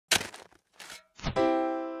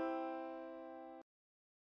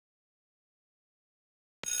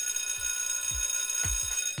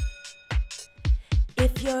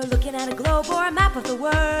If you're looking at a globe or a map of the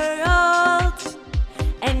world,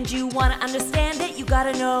 and you want to understand it, you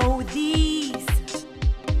gotta know these.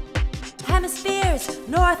 Hemispheres,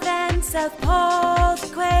 north and south poles,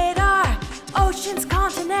 equator, oceans,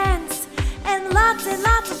 continents, and lots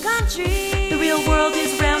of countries. The real world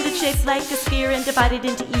is round and shaped like a sphere and divided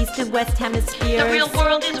into east and west hemispheres. The real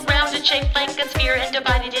world is round and shaped like a sphere and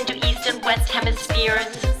divided into east and west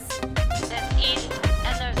hemispheres. There's east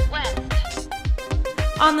and there's west.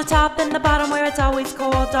 On the top and the bottom where it's always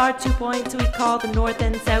cold are 2 points we call the north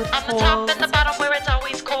and south On poles. the top and the bottom where it's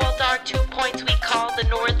always cold are 2 points we call the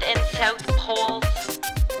north and south poles.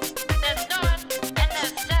 There's north and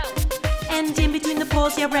there's south. And in between the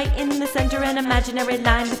poles, yeah, right in the center, an imaginary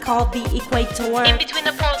line we call the equator. In between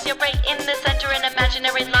the poles, yeah, right in the center, an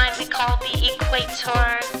imaginary line we call the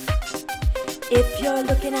equator. If you're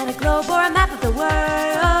looking at a globe or a map of the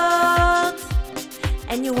world,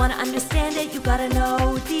 and you want to understand it, you gotta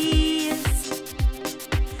know these.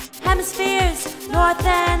 Hemispheres, north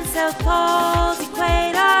and south poles,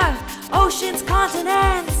 equator, oceans,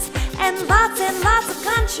 continents, and lots of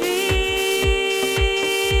countries.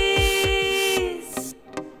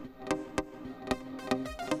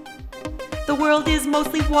 The world is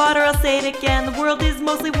mostly water, I'll say it again. The world is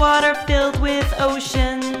mostly water filled with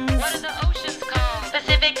oceans. What are the oceans called?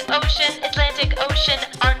 Pacific Ocean, Atlantic Ocean,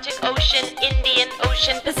 Arctic Ocean, Indian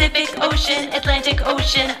Ocean, Pacific Ocean, Atlantic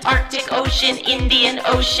Ocean, Arctic Ocean, Indian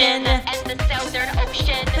Ocean. and the Southern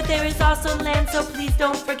Ocean. But there is also land, so please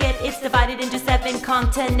don't forget it's divided into 7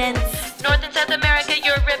 continents. North and South America,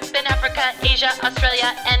 Europe and Africa, Asia,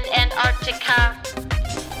 Australia, and Antarctica.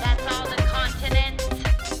 That's all the continents.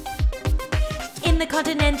 In the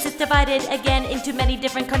continents, it's divided again into many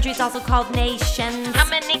different countries, also called nations. How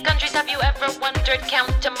many countries have you ever wondered?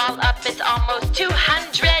 Count them all up, it's almost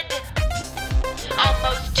 200.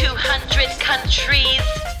 Almost 200 countries.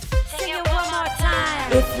 Sing it one more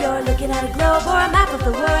time. If you're looking at a globe or a map of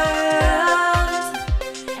the world,